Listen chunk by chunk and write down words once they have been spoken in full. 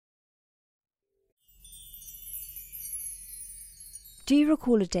Do you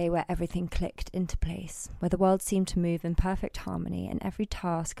recall a day where everything clicked into place, where the world seemed to move in perfect harmony and every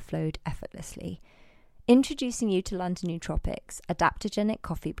task flowed effortlessly? Introducing you to London Nootropics, adaptogenic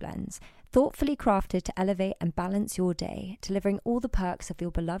coffee blends, thoughtfully crafted to elevate and balance your day, delivering all the perks of your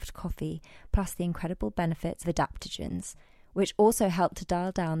beloved coffee, plus the incredible benefits of adaptogens, which also help to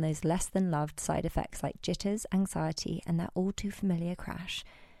dial down those less-than-loved side effects like jitters, anxiety, and that all-too-familiar crash.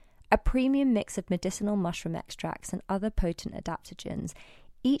 A premium mix of medicinal mushroom extracts and other potent adaptogens,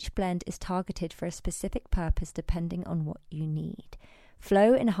 each blend is targeted for a specific purpose depending on what you need.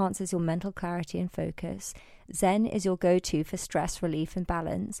 Flow enhances your mental clarity and focus, Zen is your go-to for stress relief and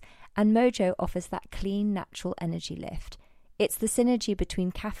balance, and Mojo offers that clean, natural energy lift. It's the synergy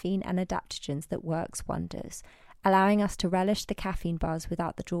between caffeine and adaptogens that works wonders, allowing us to relish the caffeine buzz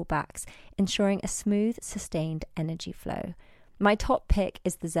without the drawbacks, ensuring a smooth, sustained energy flow. My top pick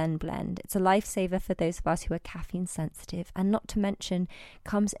is the Zen blend. It's a lifesaver for those of us who are caffeine sensitive, and not to mention,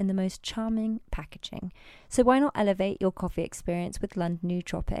 comes in the most charming packaging. So why not elevate your coffee experience with London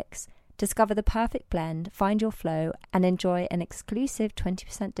Nootropics? Discover the perfect blend, find your flow, and enjoy an exclusive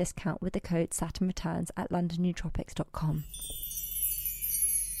 20% discount with the code SaturnReturns at londonnootropics.com.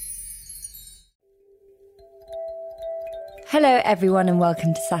 Hello everyone and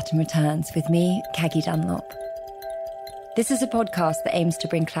welcome to Saturn Returns with me, Kagi Dunlop. This is a podcast that aims to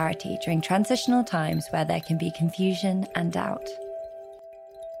bring clarity during transitional times where there can be confusion and doubt.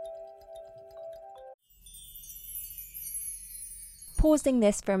 Pausing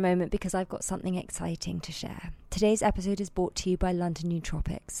this for a moment because I've got something exciting to share. Today's episode is brought to you by London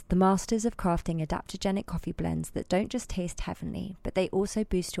Nootropics, the masters of crafting adaptogenic coffee blends that don't just taste heavenly, but they also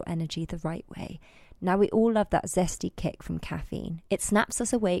boost your energy the right way. Now, we all love that zesty kick from caffeine. It snaps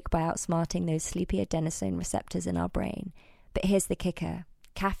us awake by outsmarting those sleepy adenosine receptors in our brain. But here's the kicker.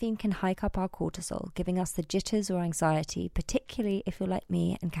 Caffeine can hike up our cortisol, giving us the jitters or anxiety, particularly if you're like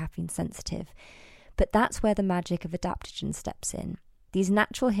me and caffeine sensitive. But that's where the magic of adaptogen steps in. These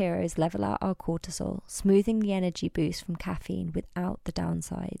natural heroes level out our cortisol, smoothing the energy boost from caffeine without the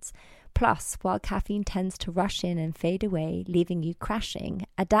downsides. Plus, while caffeine tends to rush in and fade away, leaving you crashing,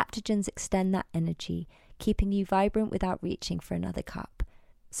 adaptogens extend that energy, keeping you vibrant without reaching for another cup.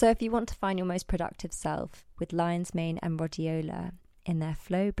 So if you want to find your most productive self with lion's mane and rhodiola in their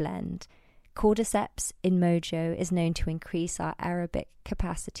flow blend, cordyceps in Mojo is known to increase our aerobic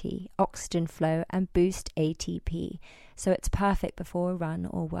capacity, oxygen flow, and boost ATP. So it's perfect before a run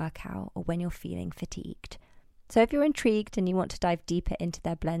or workout or when you're feeling fatigued. So if you're intrigued and you want to dive deeper into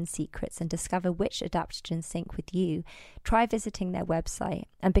their blend secrets and discover which adaptogens sync with you, try visiting their website.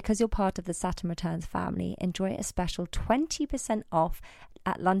 And because you're part of the Saturn Returns family, enjoy a special 20% off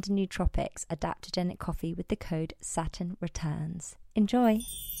at London Nootropics adaptogenic coffee with the code SaturnReturns. Enjoy!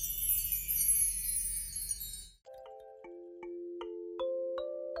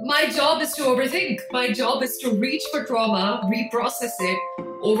 My job is to overthink. My job is to reach for trauma, reprocess it,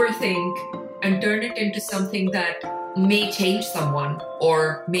 overthink, and turn it into something that may change someone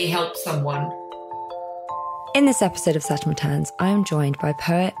or may help someone. In this episode of Saturn Returns, I am joined by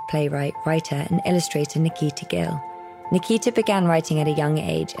poet, playwright, writer, and illustrator Nikita Gill. Nikita began writing at a young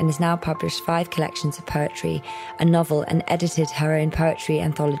age and has now published 5 collections of poetry, a novel, and edited her own poetry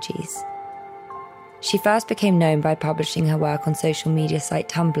anthologies. She first became known by publishing her work on social media site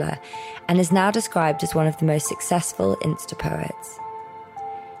Tumblr and is now described as one of the most successful Insta poets.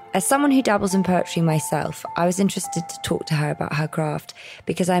 As someone who dabbles in poetry myself, I was interested to talk to her about her craft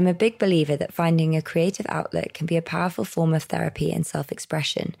because I'm a big believer that finding a creative outlet can be a powerful form of therapy and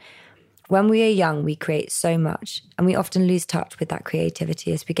self-expression. When we are young, we create so much, and we often lose touch with that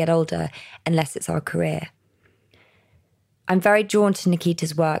creativity as we get older, unless it's our career. I'm very drawn to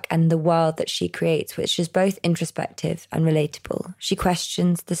Nikita's work and the world that she creates, which is both introspective and relatable. She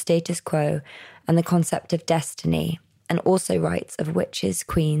questions the status quo and the concept of destiny, and also writes of witches,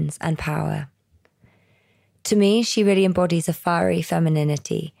 queens, and power. To me, she really embodies a fiery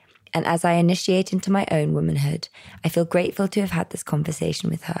femininity, and as I initiate into my own womanhood, I feel grateful to have had this conversation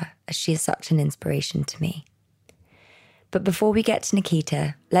with her, as she is such an inspiration to me. But before we get to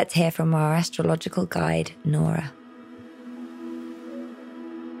Nikita, let's hear from our astrological guide, Nora.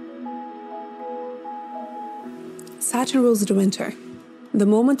 Saturn rules the winter. The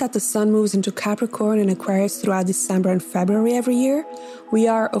moment that the sun moves into Capricorn and Aquarius throughout December and February every year, we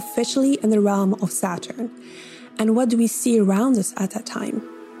are officially in the realm of Saturn. And what do we see around us at that time?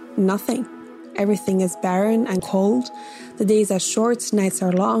 Nothing. Everything is barren and cold. The days are short, nights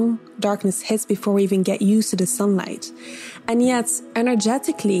are long, darkness hits before we even get used to the sunlight. And yet,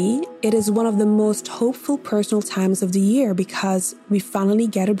 energetically, it is one of the most hopeful personal times of the year because we finally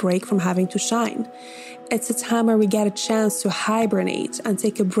get a break from having to shine. It's a time where we get a chance to hibernate and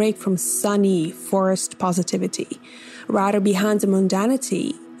take a break from sunny, forced positivity. Rather, behind the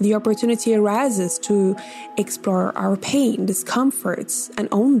mundanity, the opportunity arises to explore our pain, discomforts, and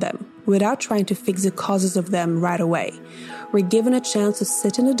own them without trying to fix the causes of them right away. We're given a chance to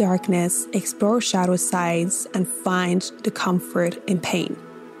sit in the darkness, explore shadow sides, and find the comfort in pain.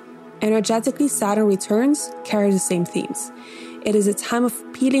 Energetically, Saturn returns carries the same themes. It is a time of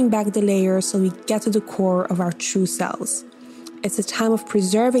peeling back the layers so we get to the core of our true selves. It's a time of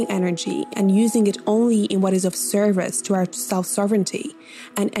preserving energy and using it only in what is of service to our self-sovereignty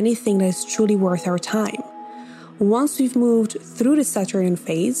and anything that is truly worth our time. Once we've moved through the Saturnian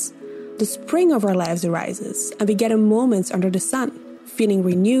phase, the spring of our lives arises and we get a moment under the sun, feeling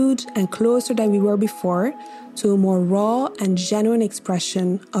renewed and closer than we were before to a more raw and genuine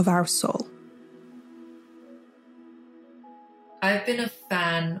expression of our soul. I've been a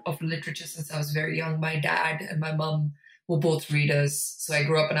fan of literature since I was very young. My dad and my mum were both readers. So I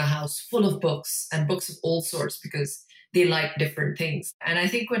grew up in a house full of books and books of all sorts because they like different things. And I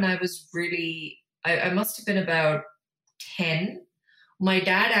think when I was I must have been about 10, my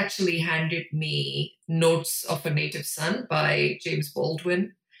dad actually handed me Notes of a Native Son by James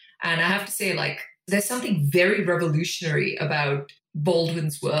Baldwin. And I have to say, there's something very revolutionary about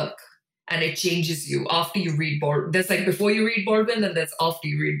Baldwin's work. And it changes you after you read Baldwin. There's before you read Baldwin and there's after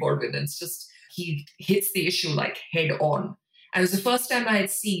you read Baldwin. And it's just, he hits the issue head on. And it was the first time I had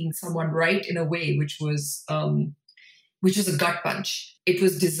seen someone write in a way which was a gut punch. It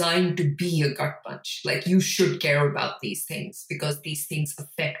was designed to be a gut punch. You should care about these things because these things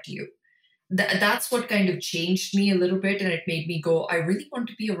affect you. That's what kind of changed me a little bit. And it made me go, I really want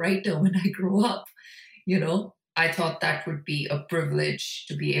to be a writer when I grow up, I thought that would be a privilege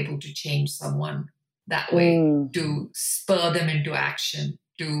to be able to change someone that way, to spur them into action,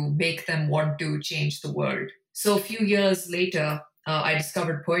 to make them want to change the world. So a few years later, I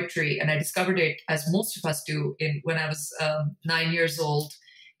discovered poetry, and I discovered it, as most of us do, when I was 9 years old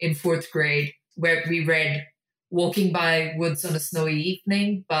in 4th grade, where we read Walking by Woods on a Snowy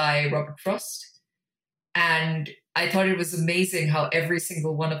Evening by Robert Frost. And I thought it was amazing how every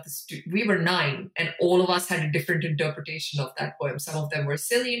single one of we were 9 and all of us had a different interpretation of that poem. Some of them were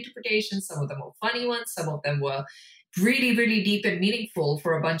silly interpretations, some of them were funny ones, some of them were really, really deep and meaningful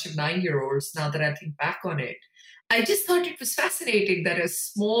for a bunch of 9-year-olds now that I think back on it. I just thought it was fascinating that a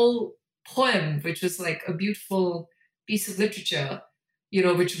small poem, which was a beautiful piece of literature,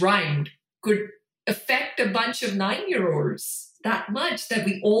 which rhymed, could affect a bunch of 9-year-olds that much that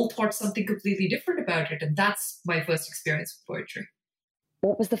we all thought something completely different about it. And that's my first experience with poetry.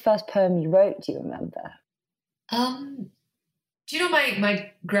 What was the first poem you wrote, do you remember?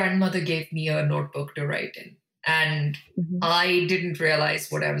 My grandmother gave me a notebook to write in. And I didn't realize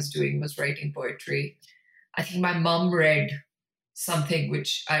what I was doing was writing poetry. I think my mom read something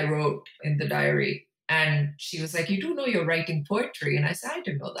which I wrote in the diary. And she was like, you do know you're writing poetry? And I said, I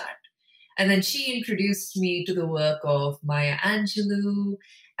didn't know that. And then she introduced me to the work of Maya Angelou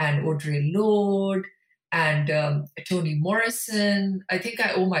and Audre Lorde and Toni Morrison. I think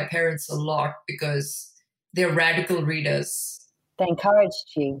I owe my parents a lot because they're radical readers. They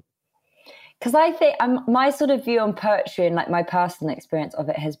encouraged you. Because I think my sort of view on poetry and my personal experience of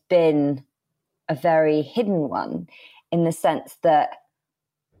it has been a very hidden one, in the sense that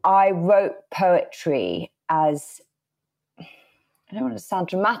I wrote poetry as, I don't want to sound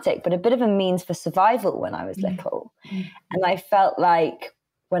dramatic, but a bit of a means for survival when I was little. And I felt like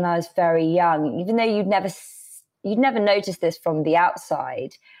when I was very young, even though you'd never notice this from the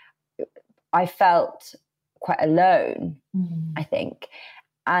outside, I felt quite alone, I think.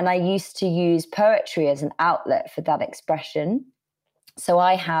 And I used to use poetry as an outlet for that expression. So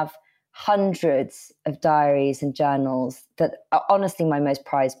I have hundreds of diaries and journals that are honestly my most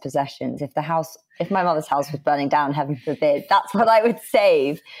prized possessions. If my mother's house was burning down, heaven forbid, that's what I would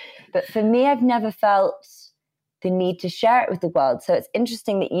save. But for me, I've never felt the need to share it with the world. So it's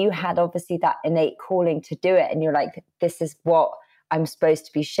interesting that you had obviously that innate calling to do it. And you're like, this is what I'm supposed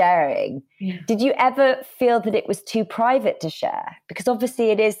to be sharing. Yeah. Did you ever feel that it was too private to share? Because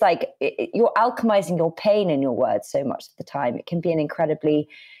obviously it is you're alchemizing your pain in your words so much of the time. It can be an incredibly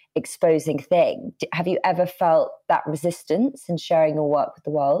exposing thing. Have you ever felt that resistance in sharing your work with the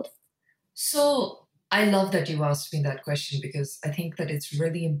world? So I love that you asked me that question, because I think that it's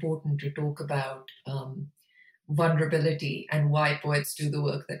really important to talk about vulnerability and why poets do the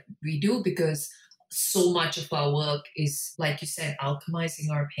work that we do, because so much of our work is, like you said,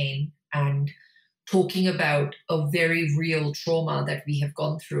 alchemizing our pain and talking about a very real trauma that we have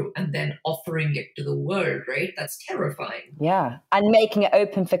gone through and then offering it to the world, right? That's terrifying. Yeah. And making it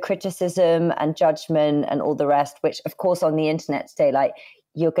open for criticism and judgment and all the rest, which of course on the internet today, like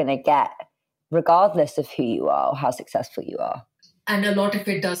you're going to get regardless of who you are or how successful you are. And a lot of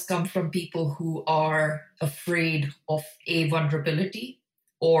it does come from people who are afraid of a vulnerability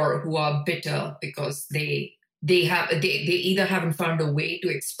or who are bitter because they either haven't found a way to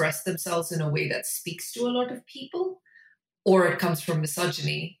express themselves in a way that speaks to a lot of people, or it comes from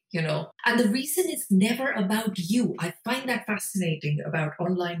misogyny, And the reason it's never about you. I find that fascinating about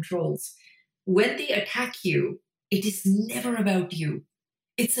online trolls. When they attack you, it is never about you.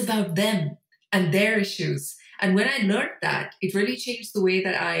 It's about them and their issues. And when I learned that, it really changed the way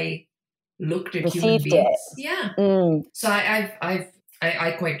that I looked at human beings. Yeah. So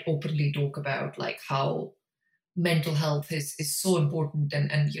I quite openly talk about like how mental health is so important,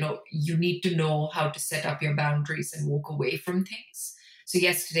 and you need to know how to set up your boundaries and walk away from things. So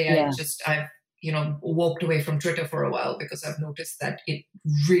yesterday I've walked away from Twitter for a while because I've noticed that it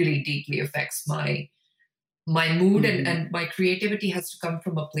really deeply affects my mood, and my creativity has to come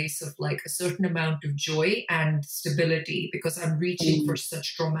from a place of like a certain amount of joy and stability, because I'm reaching for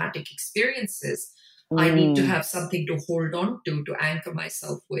such traumatic experiences. I need to have something to hold on to anchor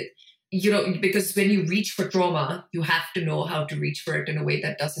myself with. Because when you reach for trauma, you have to know how to reach for it in a way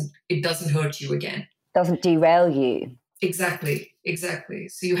that doesn't hurt you again. Doesn't derail you. Exactly.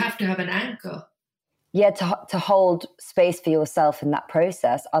 So you have to have an anchor. Yeah, to hold space for yourself in that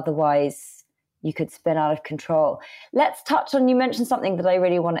process. Otherwise, you could spin out of control. Let's touch on, you mentioned something that I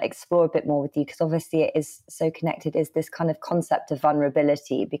really want to explore a bit more with you, because obviously it is so connected, is this kind of concept of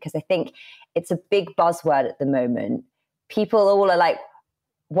vulnerability, because I think it's a big buzzword at the moment. People all are like,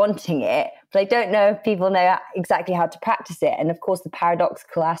 wanting it, but I don't know if people know exactly how to practice it. And of course, the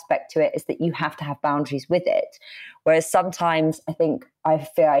paradoxical aspect to it is that you have to have boundaries with it. Whereas sometimes I think I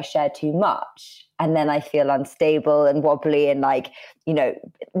fear I share too much, and then I feel unstable and wobbly, and like,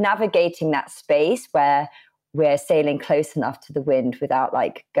 navigating that space where we're sailing close enough to the wind without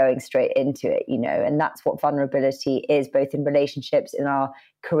like going straight into it, and that's what vulnerability is, both in relationships, in our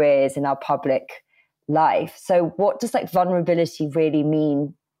careers, in our public life. So what does like vulnerability really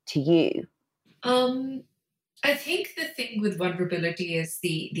mean to you? I think the thing with vulnerability is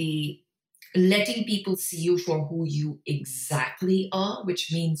the letting people see you for who you exactly are,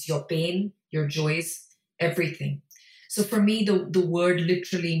 which means your pain, your joys, everything. So for me, the word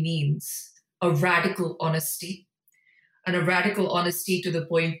literally means a radical honesty, and a radical honesty to the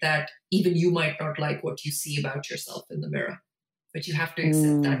point that even you might not like what you see about yourself in the mirror, but you have to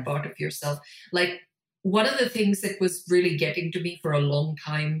accept that part of yourself. Like, one of the things that was really getting to me for a long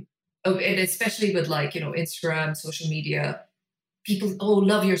time, and especially with like, Instagram, social media, people,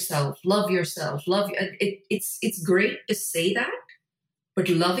 love yourself. It's great to say that, but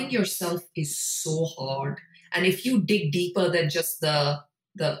loving yourself is so hard. And if you dig deeper than just the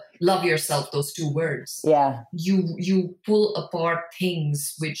love yourself, those two words, you pull apart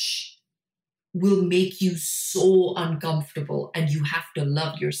things which will make you so uncomfortable, and you have to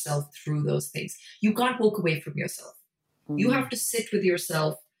love yourself through those things. You can't walk away from yourself. You have to sit with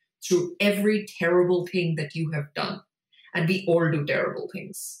yourself through every terrible thing that you have done. And we all do terrible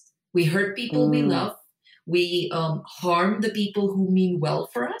things. We hurt people we love. We harm the people who mean well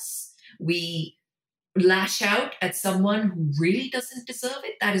for us. We lash out at someone who really doesn't deserve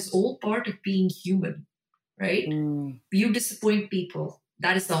it. That is all part of being human, right? You disappoint people.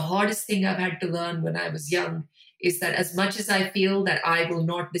 That is the hardest thing I've had to learn when I was young, is that as much as I feel that I will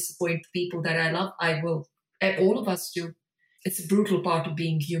not disappoint the people that I love, I will. And all of us do. It's a brutal part of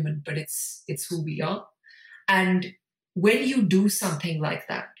being human, but it's who we are. And when you do something like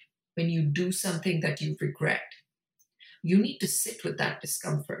that, when you do something that you regret, you need to sit with that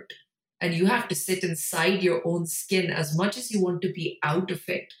discomfort. And you have to sit inside your own skin as much as you want to be out of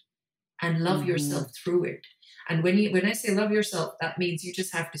it, and love yourself through it. And when I say love yourself, that means you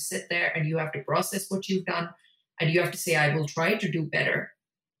just have to sit there and you have to process what you've done, and you have to say, I will try to do better.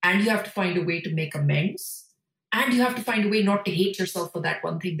 And you have to find a way to make amends. And you have to find a way not to hate yourself for that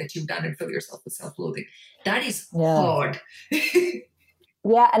one thing that you've done and fill yourself with self-loathing. That is hard.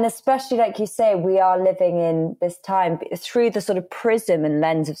 Yeah, and especially like you say, we are living in this time through the sort of prism and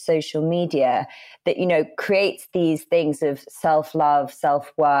lens of social media that, creates these things of self-love,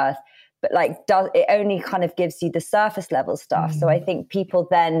 self-worth, but like it only kind of gives you the surface level stuff. So I think people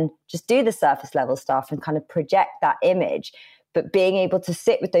then just do the surface level stuff and kind of project that image. but being able to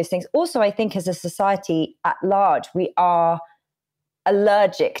sit with those things. Also, I think as a society at large, we are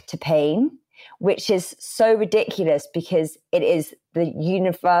allergic to pain, which is so ridiculous because it is the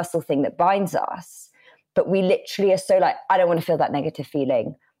universal thing that binds us. But we literally are so like, I don't want to feel that negative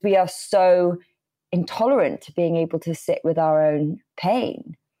feeling. We are so intolerant to being able to sit with our own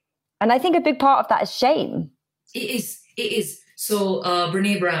pain. And I think a big part of that is shame. It is. So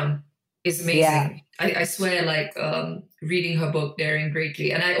Brene Brown is amazing. Yeah. I swear, like reading her book, Daring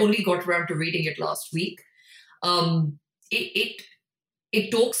Greatly, and I only got around to reading it last week.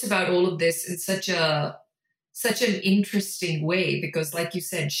 It talks about all of this in such an interesting way, because like you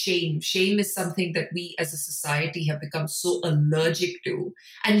said, shame is something that we as a society have become so allergic to,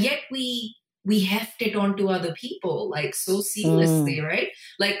 and yet we heft it onto other people like so seamlessly, right?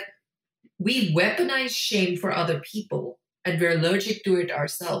 Like we weaponize shame for other people and we're allergic to it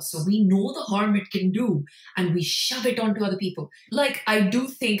ourselves. So we know the harm it can do and we shove it onto other people. Like I do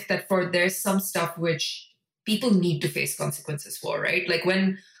think that there's some stuff which people need to face consequences for, right? Like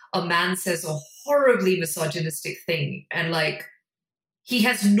when a man says a horribly misogynistic thing and like he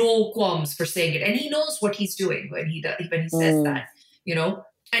has no qualms for saying it and he knows what he's doing when he says that, you know,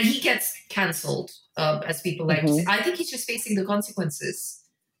 and he gets cancelled, as people like to say. I think he's just facing the consequences.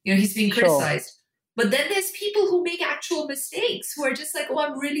 You know, he's being criticized. Sure. But then there's people who make actual mistakes who are just like, oh,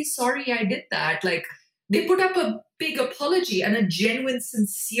 I'm really sorry I did that. Like they put up a big apology and a genuine,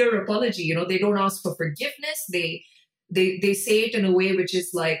 sincere apology. You know, they don't ask for forgiveness. They say it in a way which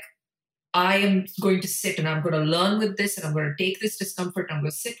is like, I am going to sit and I'm going to learn with this and I'm going to take this discomfort and I'm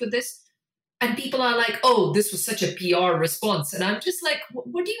going to sit with this. And people are like, oh, this was such a PR response. And I'm just like,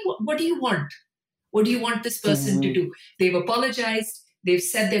 what do you want? What do you want this person to do? They've apologized. They've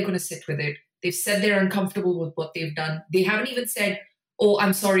said they're going to sit with it. They've said they're uncomfortable with what they've done. They haven't even said, oh,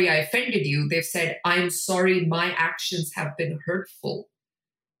 I'm sorry I offended you. They've said, I'm sorry my actions have been hurtful.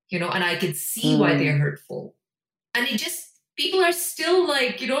 You know, and I can see why they're hurtful. And it just, people are still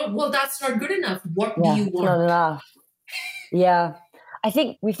like, you know, well, that's not good enough. What do you want? Not enough. Yeah. I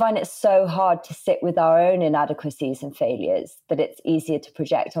think we find it so hard to sit with our own inadequacies and failures that it's easier to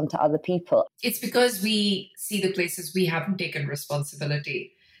project onto other people. It's because we see the places we haven't taken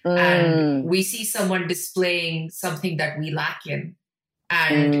responsibility. And we see someone displaying something that we lack in.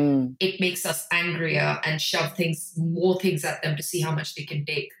 And it makes us angrier and shove more things at them to see how much they can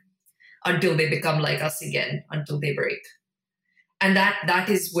take until they become like us again, until they break. And that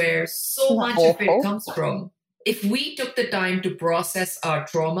is where so much of it comes from. If we took the time to process our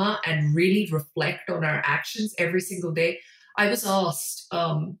trauma and really reflect on our actions every single day. I was asked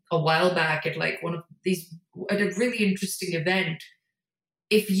a while back at like at a really interesting event,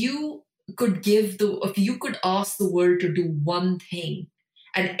 if you could ask the world to do one thing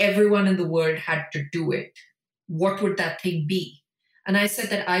and everyone in the world had to do it, what would that thing be? And I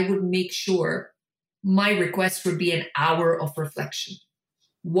said that I would make sure my request would be an hour of reflection.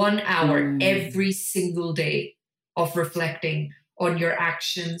 1 hour every single day of reflecting on your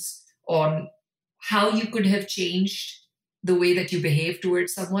actions, on how you could have changed the way that you behave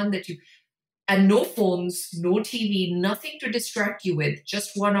towards someone and no phones, no TV, nothing to distract you with, just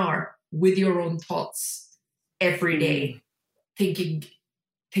 1 hour with your own thoughts every day, thinking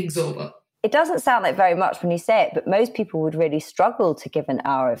things over. It doesn't sound like very much when you say it, but most people would really struggle to give an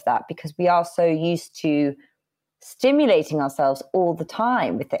hour of that because we are so used to stimulating ourselves all the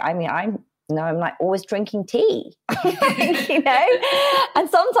time with it. I mean, I'm like always drinking tea, you know? And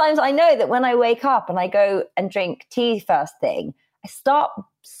sometimes I know that when I wake up and I go and drink tea first thing, I start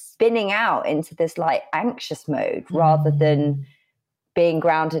spinning out into this like anxious mode rather than being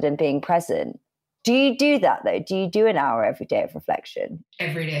grounded and being present. Do you do that though? Do you do an hour every day of reflection?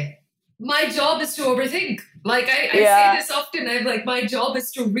 Every day. My job is to overthink. Like I say this often, I'm like, my job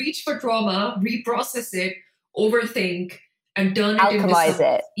is to reach for trauma, reprocess it, overthink, and turn it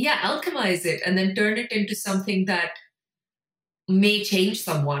alchemize it, and then turn it into something that may change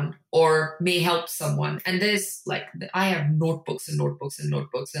someone or may help someone. And there's like, I have notebooks and notebooks and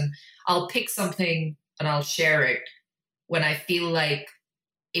notebooks, and I'll pick something and I'll share it when I feel like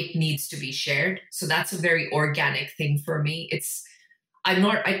it needs to be shared. So that's a very organic thing for me.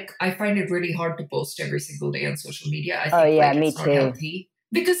 I find it really hard to post every single day on social media. I think me it's not too. healthy.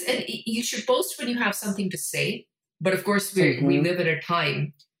 Because you should post when you have something to say. But of course, we live at a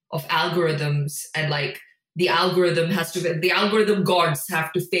time of algorithms, and like the algorithm gods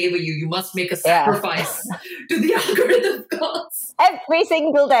have to favor you. You must make a sacrifice to the algorithm gods. Every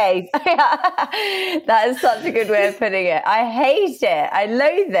single day. That is such a good way of putting it. I hate it. I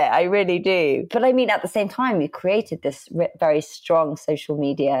loathe it. I really do. But I mean, at the same time, you created this very strong social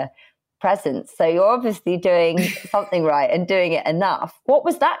media presents. So you're obviously doing something right and doing it enough. What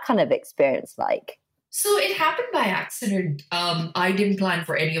was that kind of experience like? So it happened by accident. I didn't plan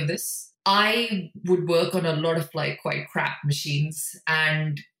for any of this. I would work on a lot of like quite crap machines,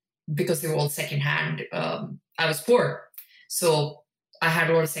 and because they were all secondhand, I was poor. So I had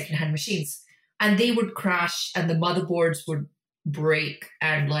a lot of secondhand machines, and they would crash and the motherboards would break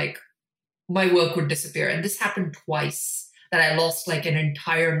and like my work would disappear. And this happened twice, that I lost like an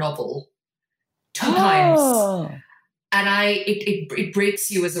entire novel 2 times. And it breaks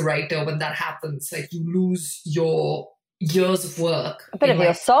you as a writer when that happens. Like you lose your years of work. A bit of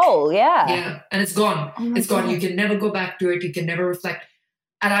your soul, yeah. Yeah, and it's gone. It's gone. You can never go back to it. You can never reflect.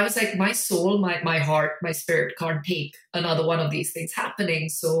 And I was like, my soul, my heart, my spirit can't take another one of these things happening.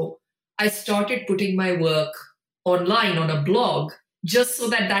 So I started putting my work online on a blog just so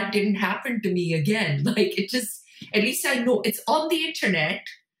that that didn't happen to me again. Like it just, at least I know it's on the internet.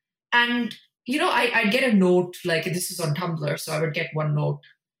 And, you know, I'd get a note, like this was on Tumblr. So I would get one note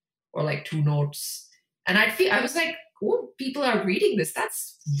or like 2 notes. And I was like, oh, people are reading this.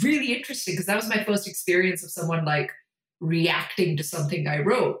 That's really interesting, because that was my first experience of someone like reacting to something I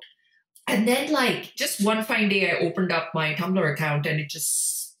wrote. And then like just one fine day I opened up my Tumblr account and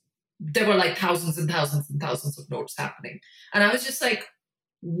there were like thousands and thousands and thousands of notes happening. And I was just like,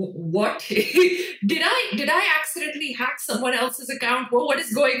 what? Did I accidentally hack someone else's account? Well, what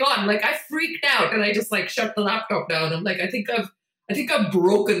is going on? Like I freaked out and I just like shut the laptop down. I'm like, I think I've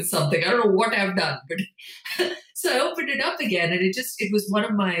broken something. I don't know what I've done. But so I opened it up again, and it was one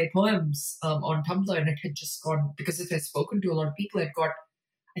of my poems on Tumblr, and it had just gone, because it had spoken to a lot of people, I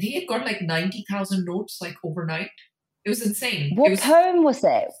think it got like 90,000 notes like overnight. It was insane. What poem was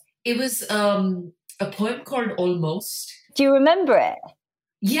it? It was a poem called Almost. Do you remember it?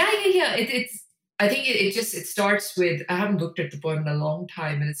 Yeah. It's. I think it starts with, I haven't looked at the poem in a long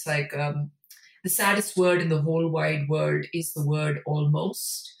time, and it's like, the saddest word in the whole wide world is the word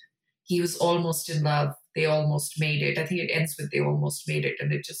almost. He was almost in love. They almost made it. I think it ends with they almost made it.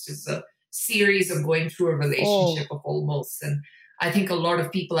 And it just is a series of going through a relationship of almost. And I think a lot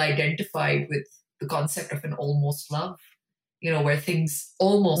of people identified with the concept of an almost love, you know, where things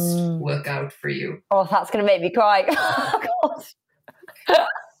almost work out for you. Oh, that's going to make me cry. Oh, God.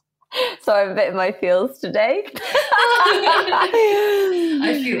 So I'm a bit in my feels today. I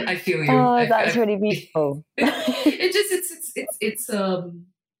feel you. Oh, that's really beautiful. It's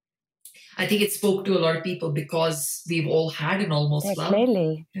I think it spoke to a lot of people because we've all had an almost love.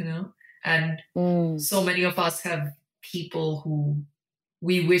 Clearly. You know, and so many of us have people who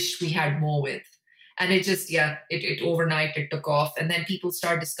we wish we had more with. And it just, it overnight it took off. And then people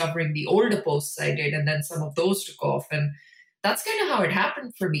started discovering the older posts I did, and then some of those took off. And that's kind of how it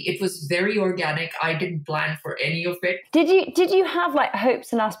happened for me. It was very organic. I didn't plan for any of it. Did you have like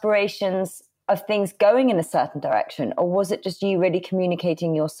hopes and aspirations of things going in a certain direction? Or was it just you really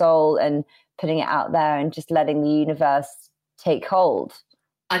communicating your soul and putting it out there and just letting the universe take hold?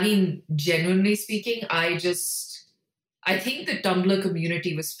 I mean, genuinely speaking, I think the Tumblr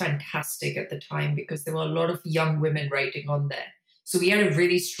community was fantastic at the time because there were a lot of young women writing on there. So we had a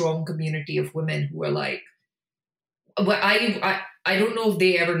really strong community of women who were like, well, I don't know if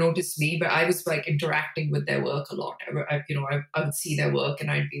they ever noticed me, but I was like interacting with their work a lot. I would see their work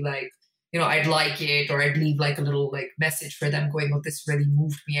and I'd be like, you know, I'd like it, or I'd leave like a little like message for them going, oh, this really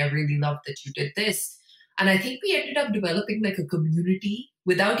moved me. I really love that you did this. And I think we ended up developing like a community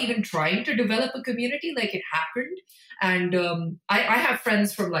without even trying to develop a community. Like it happened. And I have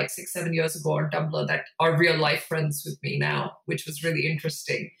friends from like 6-7 years ago on Tumblr that are real life friends with me now, which was really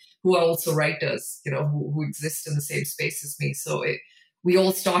interesting, who are also writers, you know, who exist in the same space as me. So we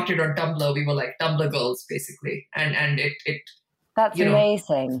all started on Tumblr. We were like Tumblr girls, basically. And it that's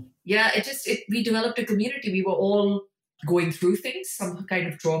amazing. Yeah, we developed a community. We were all going through things, some kind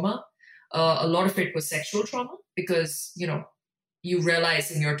of trauma. A lot of it was sexual trauma because, you know, you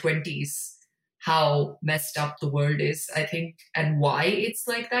realize in your 20s how messed up the world is, I think, and why it's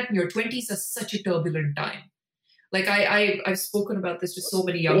like that. Your 20s are such a turbulent time. Like I've spoken about this to so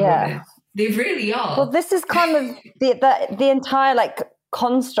many young women. They really are. Well, this is kind of the entire like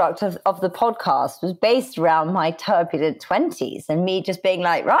construct of the podcast was based around my turbulent 20s and me just being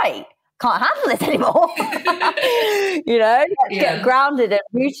like, right, can't handle this anymore. You know, get grounded and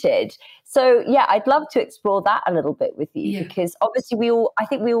rooted. So yeah, I'd love to explore that a little bit with you because obviously I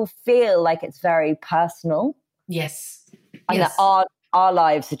think we all feel like it's very personal. Yes. And that our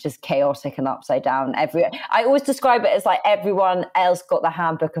lives are just chaotic and upside down. I always describe it as like everyone else got the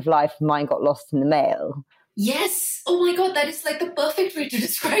handbook of life and mine got lost in the mail. Yes. Oh my God, that is like the perfect way to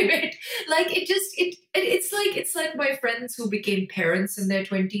describe it. Like it's like my friends who became parents in their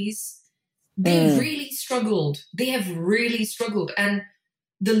 20s. They really struggled. They have really struggled. And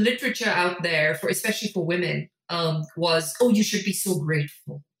the literature out there, for especially for women, was, oh, you should be so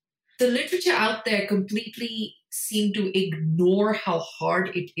grateful. The literature out there completely seemed to ignore how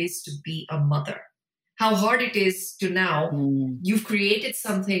hard it is to be a mother. How hard it is to now, you've created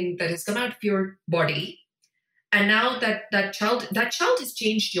something that has come out of your body. And now that child has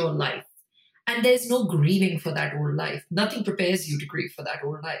changed your life. And there's no grieving for that old life. Nothing prepares you to grieve for that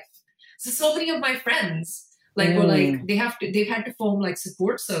old life. So many of my friends, like, were like, they've had to form like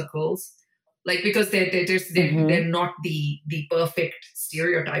support circles, like, because they're not the perfect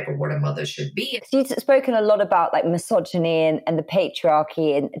stereotype of what a mother should be. So you've spoken a lot about like misogyny and the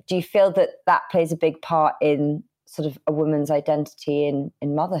patriarchy, and do you feel that plays a big part in sort of a woman's identity in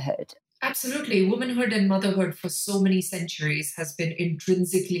motherhood? Absolutely. Womanhood and motherhood for so many centuries has been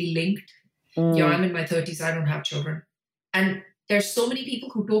intrinsically linked. Yeah, I'm in my 30s. I don't have children. And there's so many people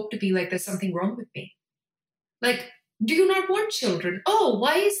who talk to me like there's something wrong with me. Like, do you not want children? Oh,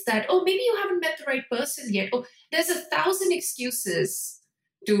 why is that? Oh, maybe you haven't met the right person yet. Oh, there's 1,000 excuses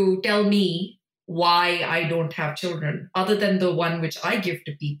to tell me why I don't have children, other than the one which I give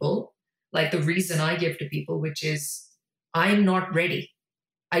to people, like the reason I give to people, which is I'm not ready.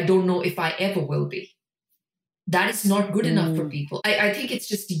 I don't know if I ever will be. That is not good enough for people. I think it's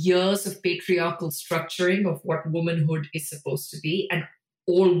just years of patriarchal structuring of what womanhood is supposed to be, and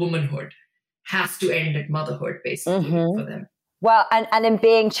all womanhood has to end at motherhood, basically, for them. Well, and in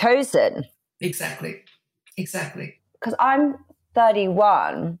being chosen. Exactly. Because I'm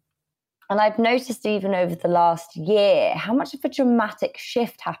 31, and I've noticed even over the last year how much of a dramatic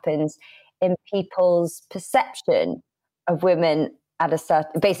shift happens in people's perception of women at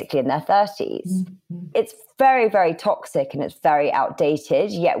basically in their 30s. It's very, very toxic and it's very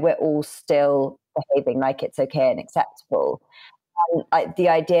outdated, yet we're all still behaving like it's okay and acceptable. And the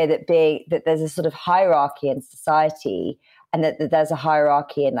idea that there's a sort of hierarchy in society, and that there's a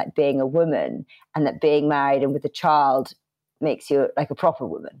hierarchy in like being a woman, and that being married and with a child makes you like a proper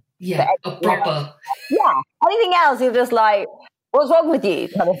woman. Yeah, a proper. Yeah. Anything else, you're just like, what's wrong with you,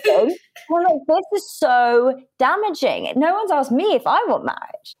 kind of thing. I'm like, this is so damaging. No one's asked me if I want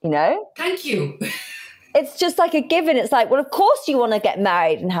marriage, you know? Thank you. It's just like a given. It's like, well, of course you want to get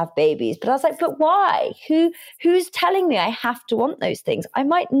married and have babies. But I was like, but why? Who's telling me I have to want those things? I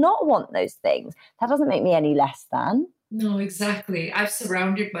might not want those things. That doesn't make me any less than. No, exactly. I've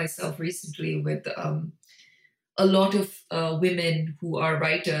surrounded myself recently with a lot of women who are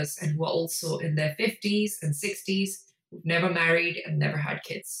writers and who are also in their 50s and 60s, who've never married and never had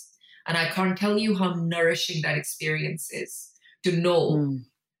kids. And I can't tell you how nourishing that experience is to know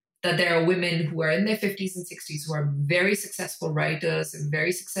that there are women who are in their 50s and 60s who are very successful writers and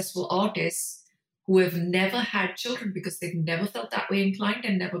very successful artists who have never had children because they've never felt that way inclined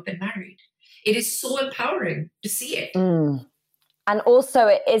and never been married. It is so empowering to see it. And also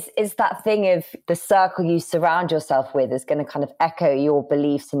it is that thing of the circle you surround yourself with is going to kind of echo your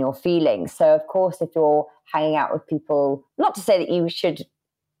beliefs and your feelings. So of course, if you're hanging out with people, not to say that you should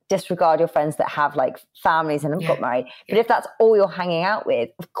disregard your friends that have like families and have got married, but if that's all you're hanging out with,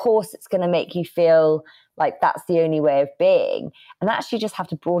 of course it's going to make you feel like that's the only way of being. And actually just have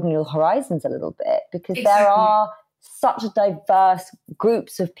to broaden your horizons a little bit, because there are such diverse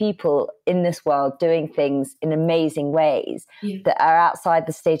groups of people in this world doing things in amazing ways that are outside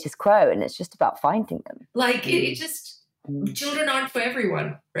the status quo, and it's just about finding them. Like it just, children aren't for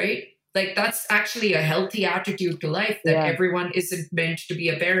everyone, right? Like that's actually a healthy attitude to life, that everyone isn't meant to be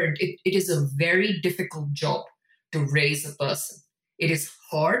a parent. It is a very difficult job to raise a person. It is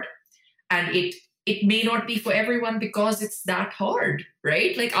hard, and it may not be for everyone because it's that hard,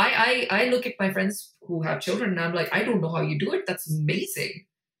 right? Like I look at my friends who have children and I'm like, I don't know how you do it. That's amazing.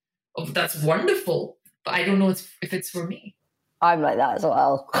 Oh, that's wonderful. But I don't know if it's for me. I'm like that as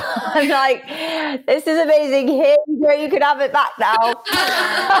well. I'm like, this is amazing. Here you go. You can have it back now.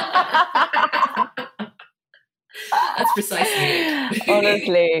 That's precisely it.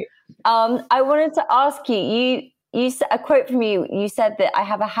 Honestly. I wanted to ask you a quote from you. You said that I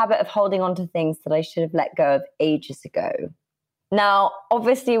have a habit of holding on to things that I should have let go of ages ago. Now,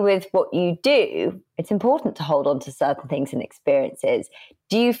 obviously, with what you do, it's important to hold on to certain things and experiences.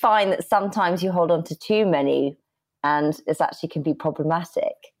 Do you find that sometimes you hold on to too many and this actually can be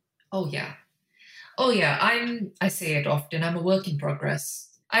problematic? Oh, yeah. I say it often. I'm a work in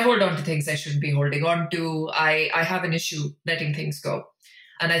progress. I hold on to things I shouldn't be holding on to. I have an issue letting things go.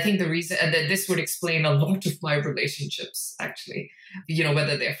 And I think the reason, and that this would explain a lot of my relationships, actually, you know,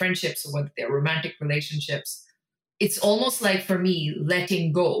 whether they're friendships or whether they're romantic relationships. It's almost like for me,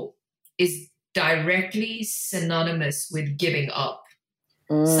 letting go is directly synonymous with giving up.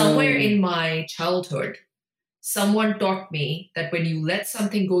 Somewhere in my childhood, someone taught me that when you let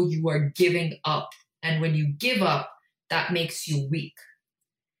something go, you are giving up. And when you give up, that makes you weak.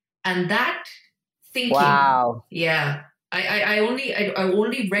 And that thinking, Wow. yeah, I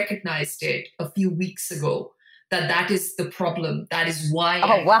only recognized it a few weeks ago, that is the problem. That is why.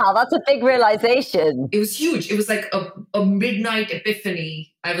 Oh, wow. That's a big realization. It was huge. It was like a midnight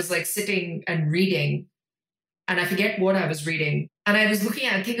epiphany. I was like sitting and reading, and I forget what I was reading. And I was looking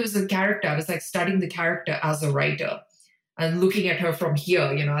at, I think it was a character. I was like studying the character as a writer and looking at her from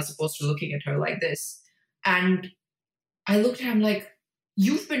here, you know, as opposed to looking at her like this. And I looked at her, I'm like,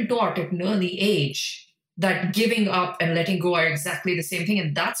 you've been taught at an early age that giving up and letting go are exactly the same thing.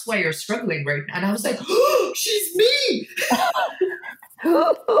 And that's why you're struggling right now. And I was like, oh, she's me.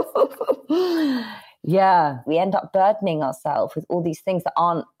 Yeah, we end up burdening ourselves with all these things that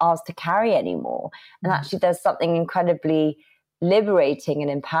aren't ours to carry anymore. And actually, there's something incredibly liberating and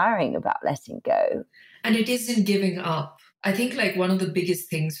empowering about letting go. And it isn't giving up. I think like one of the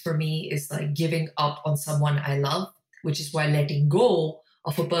biggest things for me is like giving up on someone I love, which is why letting go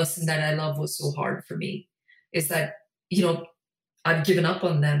of a person that I love was so hard for me. Is that, you know, I've given up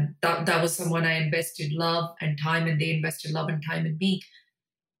on them. That was someone I invested love and time, and they invested love and time in me.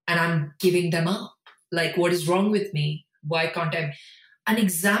 And I'm giving them up. Like, what is wrong with me? Why can't I? And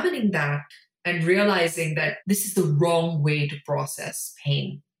examining that and realizing that this is the wrong way to process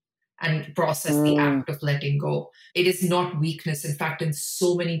pain and process the act of letting go. It is not weakness. In fact, in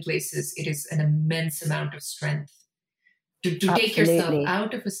so many places, it is an immense amount of strength to take yourself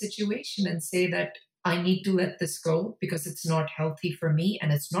out of a situation and say that I need to let this go because it's not healthy for me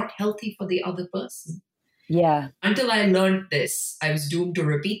and it's not healthy for the other person. Yeah. Until I learned this, I was doomed to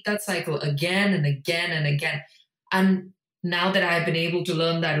repeat that cycle again and again and again. And now that I've been able to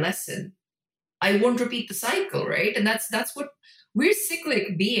learn that lesson, I won't repeat the cycle, right? And that's what we're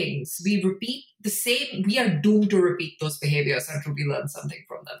cyclic beings. We repeat the same. We are doomed to repeat those behaviors until we learn something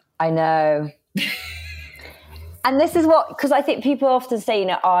from them. I know. And this is what, because I think people often say, you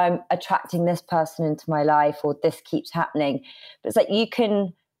know, oh, I'm attracting this person into my life or this keeps happening. But it's like you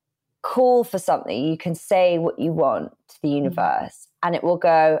can call for something, you can say what you want to the universe and it will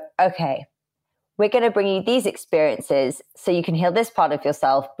go, okay, we're going to bring you these experiences so you can heal this part of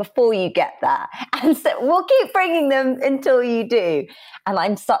yourself before you get that. And so we'll keep bringing them until you do. And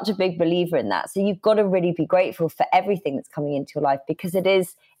I'm such a big believer in that. So you've got to really be grateful for everything that's coming into your life because it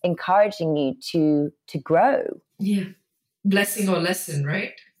is encouraging you to grow. Yeah. Blessing or lesson,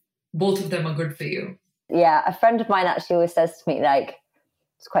 right? Both of them are good for you. Yeah. A friend of mine actually always says to me, like,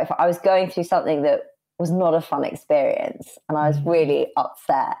 it's quite fun. I was going through something that was not a fun experience and I was really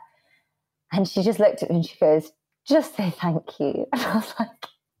upset. And she just looked at me and she goes, just say thank you. And I was like,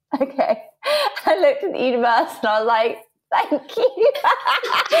 okay. I looked at the universe and I was like, thank you.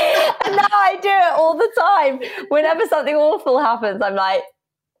 And now I do it all the time. Whenever something awful happens, I'm like,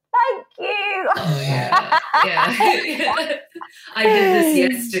 thank you. Oh, yeah. Yeah. I did this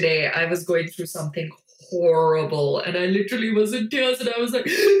yesterday. I was going through something horrible and I literally was in tears and I was like,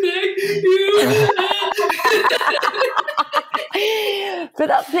 thank you. But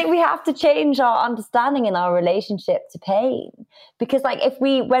that's the thing, we have to change our understanding and our relationship to pain. Because like if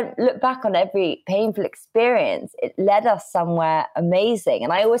we look back on every painful experience, it led us somewhere amazing.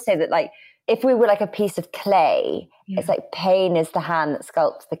 And I always say that like if we were like a piece of clay, it's like pain is the hand that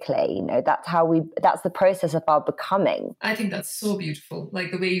sculpts the clay. You know, that's the process of our becoming. I think that's so beautiful.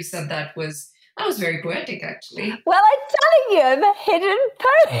 Like the way you said that was very poetic, actually. Well, I'm telling you, I'm a hidden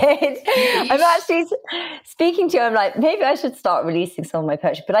poet. I'm actually speaking to you. I'm like, maybe I should start releasing some of my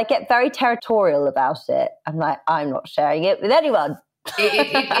poetry, but I get very territorial about it. I'm like, I'm not sharing it with anyone.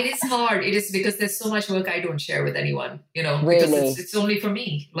 It is hard. It is because there's so much work I don't share with anyone, you know, really? Because it's only for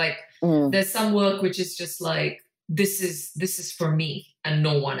me. Like there's some work which is just like, this is for me and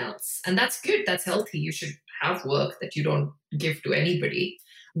no one else. And that's good. That's healthy. You should have work that you don't give to anybody.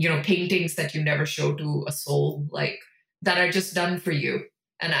 You know, paintings that you never show to a soul, like that are just done for you.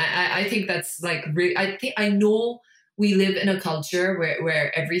 And I think that's like, I know we live in a culture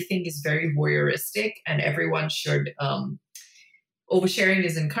where everything is very voyeuristic and everyone should, oversharing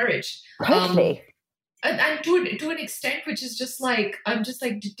is encouraged. Totally. And to an extent, which is just like, I'm just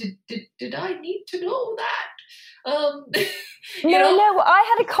like, did I need to know that? No,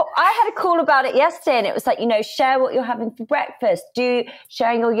 I had a call about it yesterday and it was like, you know, share what you're having for breakfast,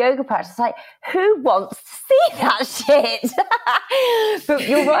 sharing your yoga practice. Like, who wants to see that shit? But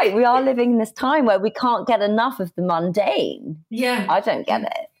you're right, we are living in this time where we can't get enough of the mundane. Yeah. I don't get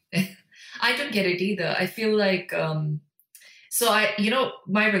it. I don't get it either. I feel like So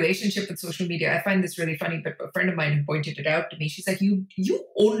my relationship with social media, I find this really funny, but a friend of mine who pointed it out to me, she's like, you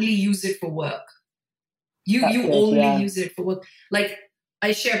only use it for work. You only use it for work. Like,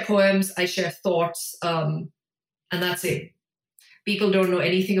 I share poems, I share thoughts, and that's it. People don't know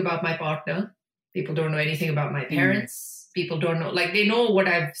anything about my partner. People don't know anything about my parents. People don't know, like, they know what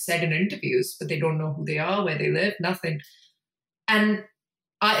I've said in interviews, but they don't know who they are, where they live, nothing. And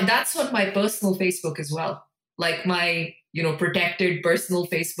that's on my personal Facebook as well. Like my, protected personal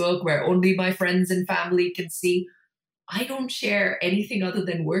Facebook where only my friends and family can see. I don't share anything other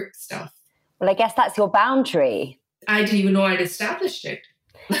than work stuff. Well, I guess that's your boundary. I didn't even know I'd established it.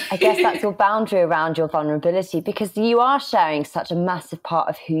 I guess that's your boundary around your vulnerability, because you are sharing such a massive part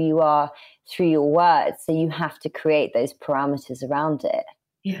of who you are through your words. So you have to create those parameters around it.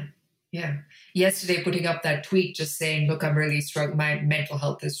 Yeah. Yeah. Yesterday, putting up that tweet just saying, look, I'm really struggling. My mental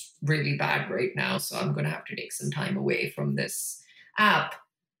health is really bad right now. So I'm going to have to take some time away from this app.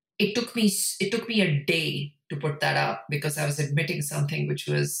 It took me a day to put that up because I was admitting something which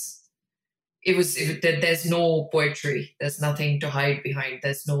was, there's no poetry. There's nothing to hide behind.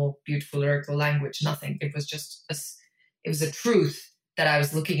 There's no beautiful lyrical language, nothing. It was just, it was a truth that I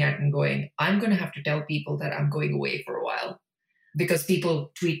was looking at and going, I'm going to have to tell people that I'm going away for a while. Because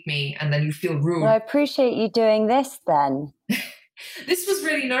people tweet me and then you feel rude. Well, I appreciate you doing this then. This was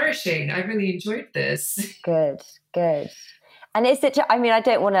really nourishing. I really enjoyed this. Good. And is it, I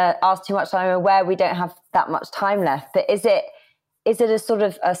don't want to ask too much. I'm aware we don't have that much time left, but is it a sort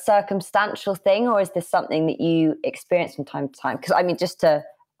of a circumstantial thing, or is this something that you experience from time to time? Because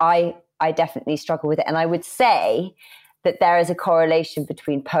I definitely struggle with it. And I would say that there is a correlation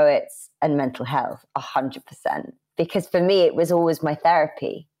between poets and mental health, 100%. Because for me, it was always my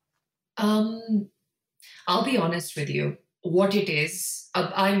therapy. I'll be honest with you. What it is,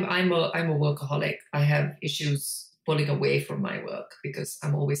 I'm a workaholic. I have issues pulling away from my work because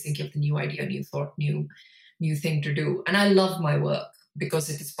I'm always thinking of the new idea, new thought, new thing to do. And I love my work because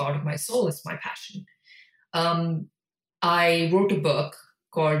it is part of my soul. It's my passion. I wrote a book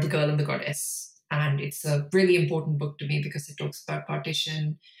called The Girl and the Goddess. And it's a really important book to me because it talks about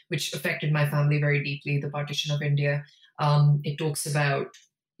partition, which affected my family very deeply, the partition of India. It talks about,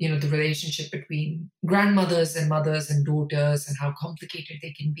 the relationship between grandmothers and mothers and daughters and how complicated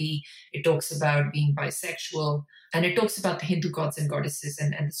they can be. It talks about being bisexual. And it talks about the Hindu gods and goddesses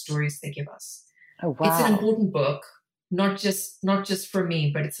and the stories they give us. Oh, wow. It's an important book, not just for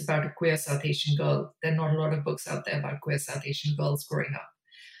me, but it's about a queer South Asian girl. There are not a lot of books out there about queer South Asian girls growing up.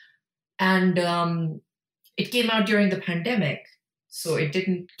 And it came out during the pandemic, so it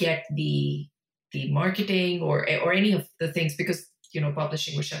didn't get the marketing or any of the things because,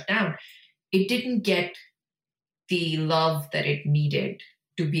 publishing was shut down. It didn't get the love that it needed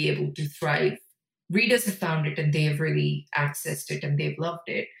to be able to thrive. Readers have found it and they have really accessed it and they've loved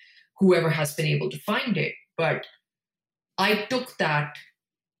it, whoever has been able to find it. But I took that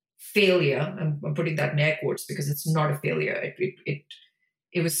failure, I'm putting that in air quotes because it's not a failure.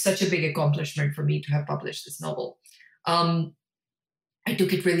 It was such a big accomplishment for me to have published this novel. I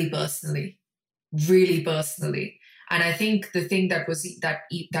took it really personally. And I think the thing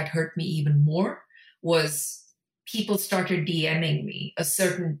that hurt me even more was people started DMing me. A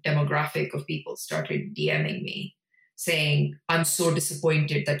certain demographic of people started DMing me saying, I'm so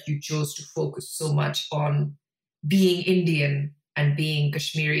disappointed that you chose to focus so much on being Indian and being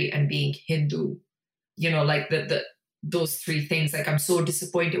Kashmiri and being Hindu. Like those three things. Like, I'm so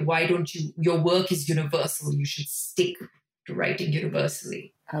disappointed. Why don't your work is universal. You should stick to writing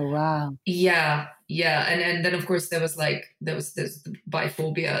universally. Oh, wow. Yeah. And then, of course, there was this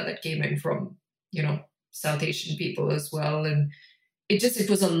biphobia that came in from, South Asian people as well. And it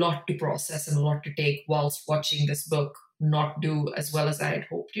was a lot to process and a lot to take whilst watching this book not do as well as I had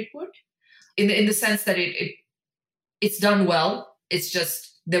hoped it would. In the sense that it's done well. It's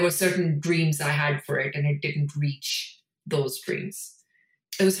just, there were certain dreams I had for it and it didn't reach those dreams.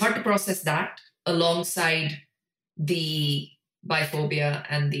 It was hard to process that alongside the biphobia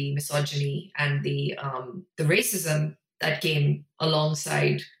and the misogyny and the racism that came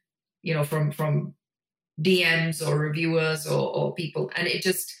alongside, from DMs or reviewers or people. And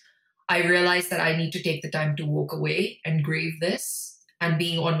I realized that I need to take the time to walk away and grieve this, and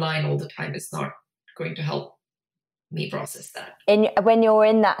being online all the time is not going to help me process that. And when you're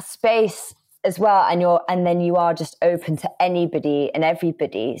in that space as well, and then you are just open to anybody and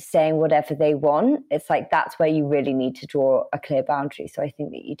everybody saying whatever they want, it's like that's where you really need to draw a clear boundary. So I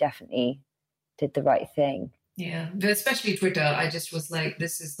think that you definitely did the right thing. Yeah, but especially Twitter, I just was like,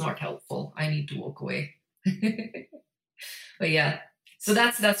 this is not helpful. I need to walk away. But yeah, so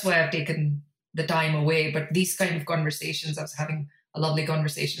that's why I've taken the time away. But these kind of conversations, I was having a lovely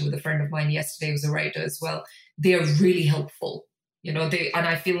conversation with a friend of mine yesterday who's a writer as well. They're really helpful. And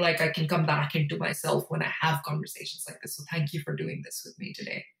I feel like I can come back into myself when I have conversations like this. So thank you for doing this with me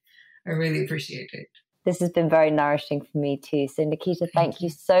today. I really appreciate it. This has been very nourishing for me too. So Nikita, thank you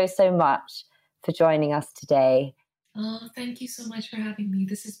so, so much for joining us today. Oh, thank you so much for having me.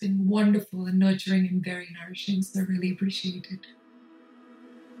 This has been wonderful and nurturing and very nourishing. So I really appreciate it.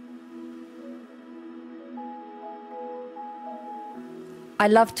 I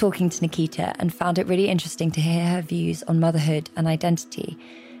loved talking to Nikita and found it really interesting to hear her views on motherhood and identity,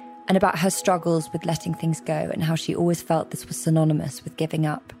 and about her struggles with letting things go and how she always felt this was synonymous with giving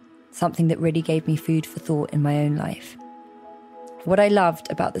up, something that really gave me food for thought in my own life. What I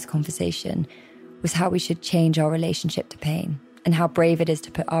loved about this conversation was how we should change our relationship to pain, and how brave it is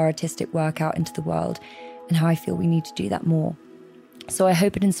to put our artistic work out into the world, and how I feel we need to do that more. So I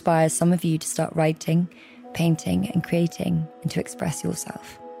hope it inspires some of you to start writing, painting and creating, and to express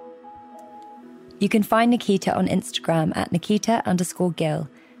yourself. You can find Nikita on Instagram at Nikita_Gill.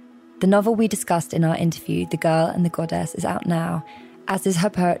 The novel we discussed in our interview, The Girl and the Goddess, is out now, as is her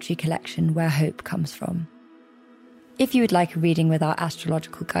poetry collection, Where Hope Comes From. If you would like a reading with our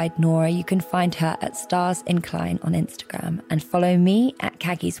astrological guide Nora, you can find her at Stars Incline on Instagram and follow me at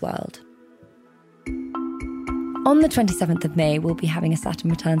Kaggy's World. On the 27th of May, we'll be having a Saturn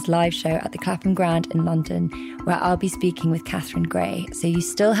Returns live show at the Clapham Grand in London, where I'll be speaking with Catherine Gray, so you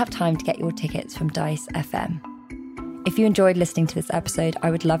still have time to get your tickets from Dice FM. If you enjoyed listening to this episode, I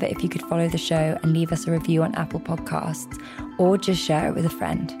would love it if you could follow the show and leave us a review on Apple Podcasts, or just share it with a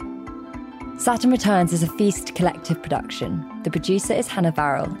friend. Saturn Returns is a Feast collective production. The producer is Hannah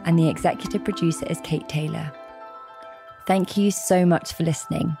Varrell, and the executive producer is Kate Taylor. Thank you so much for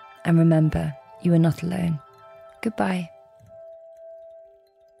listening, and remember, you are not alone. Goodbye.